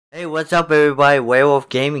Hey, what's up everybody? Whalewolf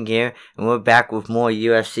Gaming here, and we're back with more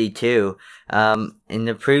UFC 2. In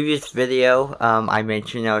the previous video, I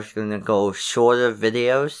mentioned I was gonna go shorter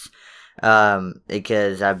videos,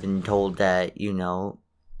 because I've been told that, shorter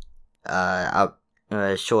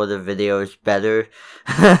videos better.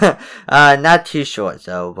 Not too short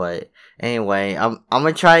though, but anyway, I'm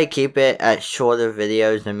gonna try to keep it at shorter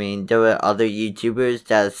videos. I mean, there are other YouTubers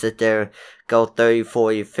that sit there, go 30,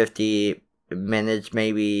 40, 50 minutes,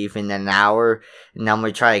 maybe even an hour, and I'm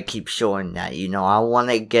gonna try to keep showing that. I don't want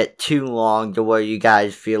to get too long to where you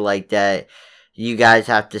guys feel like that you guys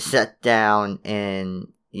have to sit down and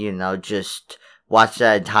just watch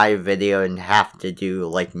that entire video and have to do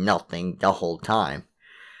like nothing the whole time.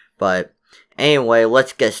 But anyway,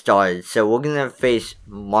 let's get started. So we're gonna face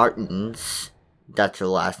Martins, that's her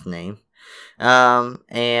last name,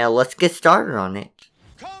 and let's get started on it.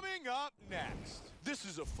 Coming up next, this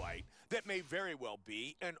is a fight that may very well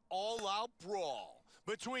be an all-out brawl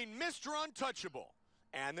between Mr. Untouchable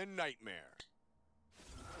and the Nightmare.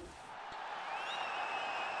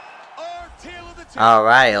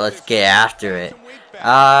 Alright, let's get after it.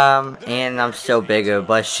 And I'm still bigger,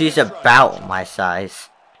 but she's about my size.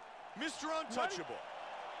 Mr. Untouchable,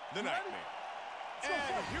 the Nightmare.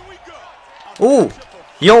 And here we go. Ooh,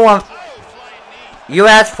 you don't want... You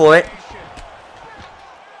asked for it.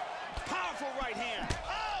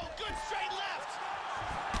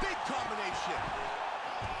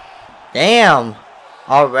 Damn!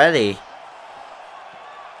 Already.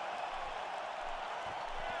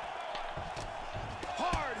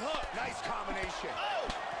 Hard hook. Nice combination. Oh,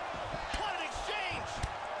 what an exchange.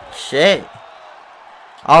 Shit.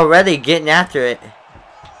 Already getting after it.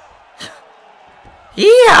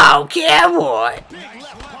 Yeah, cowboy!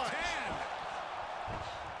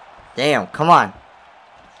 Damn, come on.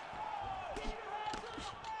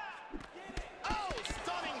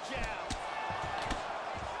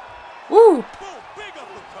 Woo!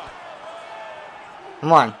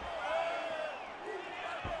 Come on.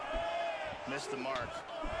 Missed the mark.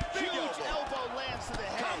 Huge elbow lands to the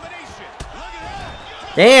head.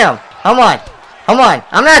 Damn! Come on! Come on!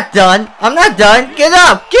 I'm not done! I'm not done! Get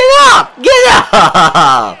up! Get up! Get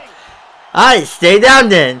up! Alright, stay down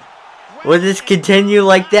then. We'll just continue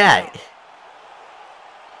like that.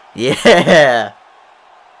 Yeah!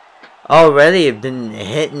 Already have been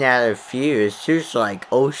hitting at a few. It's just like,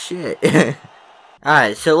 oh shit.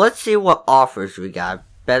 Alright, so let's see what offers we got.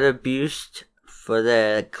 Better boost for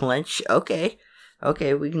the clinch. Okay.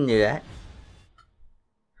 Okay, we can do that.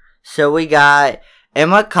 So we got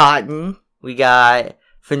Emma Cotton. We got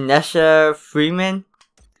Vanessa Freeman.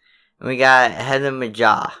 And we got Heather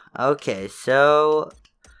Majah. Okay, so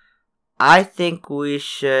I think we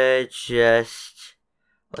should just...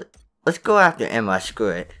 Let's go after Emma. Screw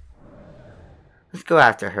it. Let's go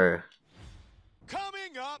after her.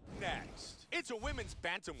 Coming up next, it's a women's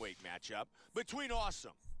bantamweight matchup between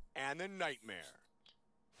Awesome and the Nightmare.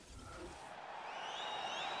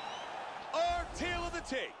 Our tail of the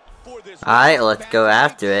tape for this. Alright, let's go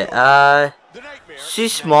after it.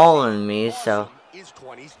 She's smaller than me, so.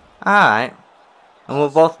 Alright. And we're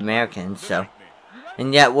both Americans, so.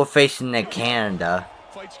 And yet we're facing the Canada.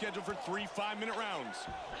 Fight scheduled for 3 5-minute rounds.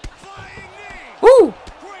 Woo!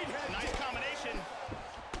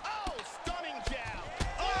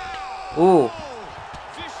 Ooh.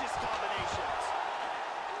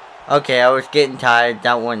 Okay, I was getting tired.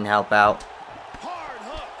 That wouldn't help out.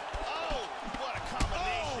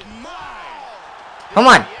 Come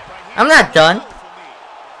on. I'm not done.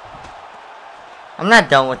 I'm not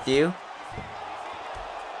done with you.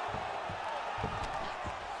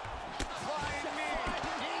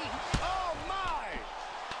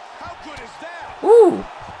 Ooh.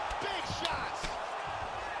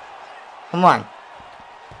 Come on.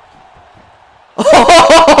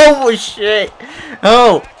 Oh shit!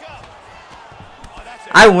 Oh!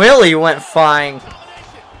 I really went flying.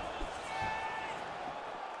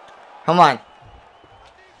 Come on.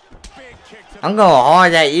 I'm going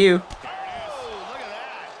hard at you.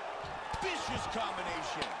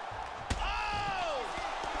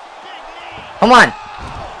 Come on.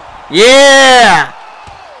 Yeah!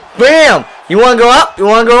 Bam! You wanna go up? You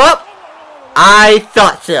wanna go up? I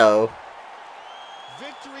thought so.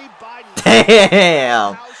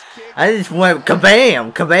 Damn! I just went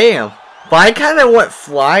kabam, kabam. But I kind of went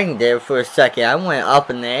flying there for a second. I went up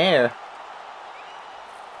in the air.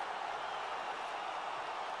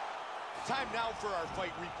 Time now for our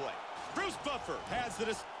fight replay. Bruce Buffer has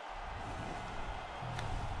the...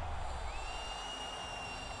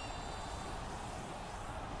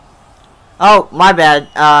 Oh, my bad.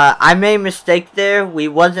 I made a mistake there. We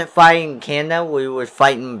wasn't fighting Canada. We were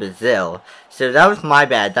fighting Brazil. So that was my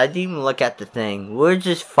bad. I didn't even look at the thing. We were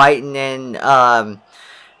just fighting in,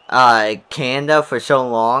 Canada for so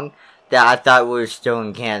long that I thought we were still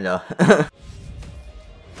in Canada.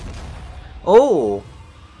 Oh.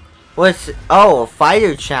 Oh, a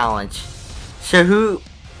fighter challenge. So who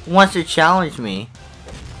wants to challenge me?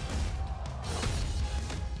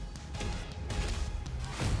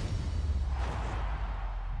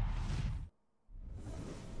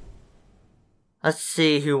 Let's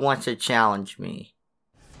see who wants to challenge me.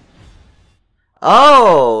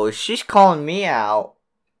 Oh, she's calling me out.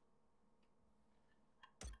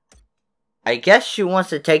 I guess she wants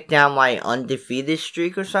to take down my undefeated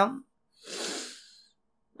streak or something.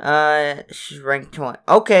 She's ranked 20.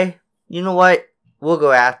 Okay, you know what? We'll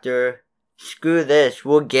go after her. Screw this,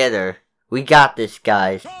 we'll get her. We got this,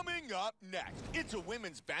 guys. Coming up next, it's a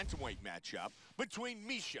women's bantamweight matchup between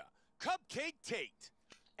Misha, Cupcake Tate,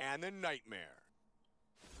 and the Nightmare.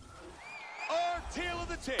 Our tale of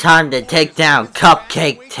the tape. Time to take down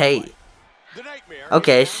Cupcake Tate.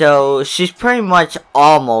 Okay, so she's pretty much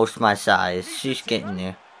almost my size. She's getting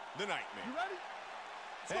there.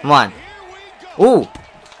 Come on. Ooh.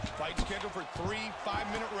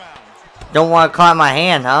 Don't want to clap my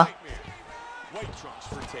hand, huh?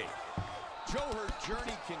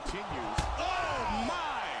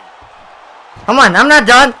 Come on, I'm not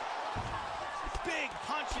done.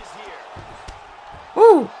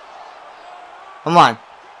 Woo. Come on.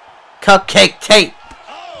 Cupcake Tate.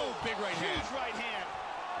 Oh, big right hand. Huge right hand.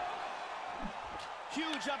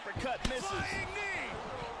 Huge uppercut misses.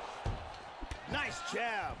 Nice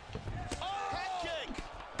jab. Head kick.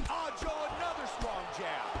 Oh, Joe, another strong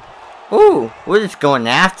jab. Ooh, we're just going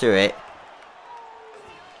after it.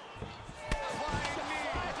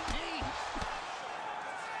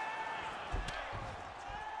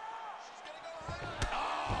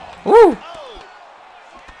 Ooh.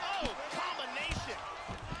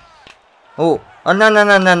 Oh, oh no, no,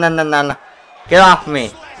 no, no, no, no, no, no. Get off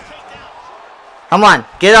me. Come on,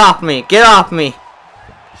 get off me, get off me.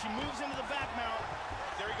 She moves into the back mount.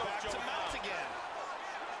 There he goes, back to mount again.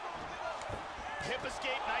 Hip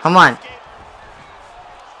escape, nice. Come on.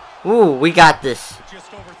 Ooh, we got this.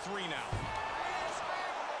 Just over 3 now.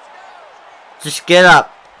 Just get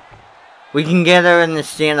up. We can get her in the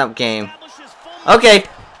stand-up game. Okay,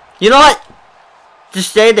 you know what? Just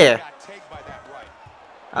stay there.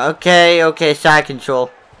 Okay, okay, side control.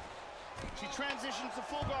 She transitions to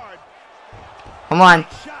full guard. Come on.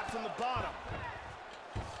 Shot from the bottom.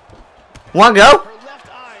 Wanna go? Her left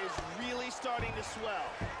eye is really starting to swell.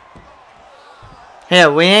 Here,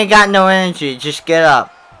 we ain't got no energy. Just get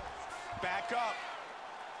up. Back up.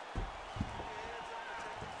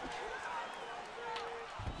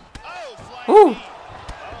 Oh, flying knee.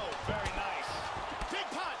 Oh, very nice. Big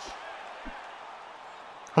punch.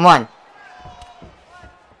 Come on.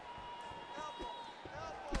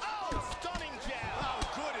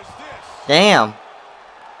 Damn.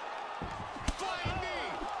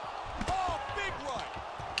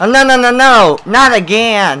 Oh, no, no, no, no. Not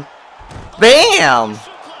again. Bam.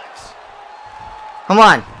 Come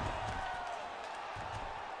on.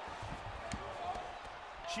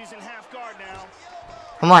 She's in half guard now.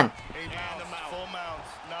 Come on. Full mount.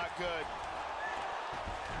 Not good.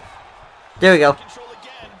 There we go.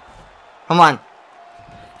 Come on.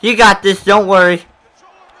 You got this. Don't worry.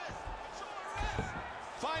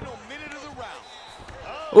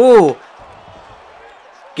 Ooh.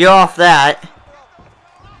 Get off that.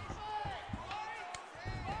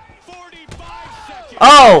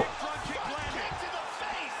 Oh.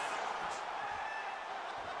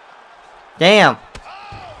 Damn.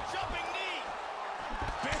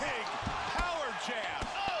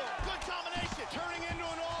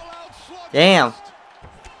 Damn.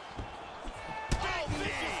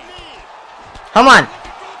 Come on.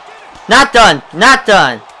 Not done. Not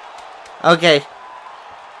done. Okay.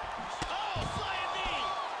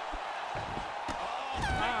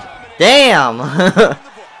 Damn!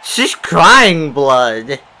 She's crying blood.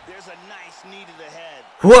 There's a nice knee to the head.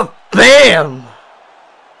 What? Bam!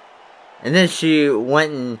 And then she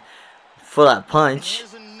went and for that punch.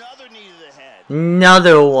 There's another knee to the head.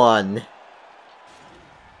 Another one.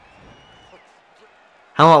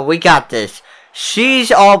 Come on, we got this.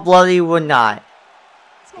 She's all bloody, we're not.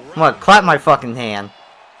 Come on, clap my fucking hand.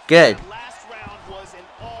 Good. Last round was an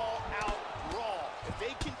all-out brawl. If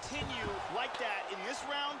they continue like that in this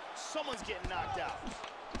round, someone's getting knocked out.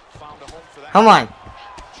 Found a home for that. Come on.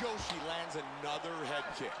 Joshi lands another head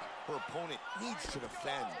kick. Her opponent needs to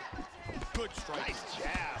defend. Good strike. Nice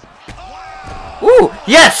jab. Ooh,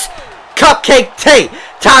 yes! Cupcake Tate!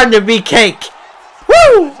 Time to be cake!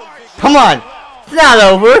 Woo! Come on! It's not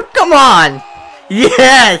over! Come on!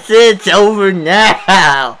 Yes, it's over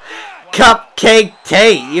now! Cupcake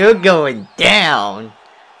Tate, you're going down!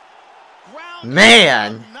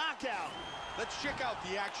 Man!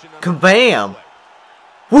 Kabam!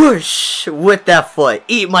 Whoosh! With that foot,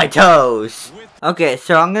 eat my toes! Okay,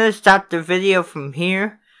 so I'm gonna stop the video from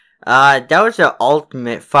here. That was an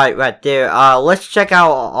ultimate fight right there. Let's check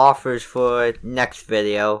out our offers for next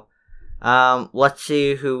video. Let's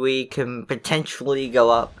see who we can potentially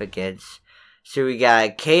go up against. So we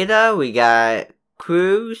got Kata, we got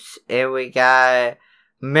Cruz, and we got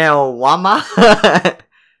Melwama.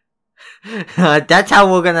 That's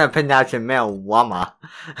how we're gonna pronounce it, Melwama.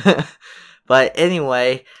 But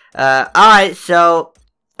anyway, alright, so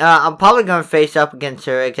I'm probably gonna face up against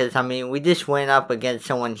her because I mean we just went up against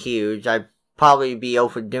someone huge. I'd probably be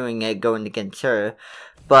overdoing it going against her.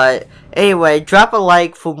 But anyway, drop a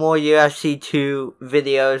like for more UFC 2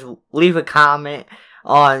 videos. Leave a comment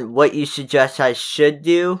on what you suggest I should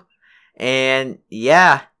do. And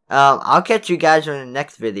yeah, I'll catch you guys on the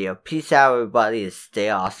next video. Peace out, everybody, and stay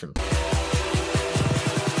awesome.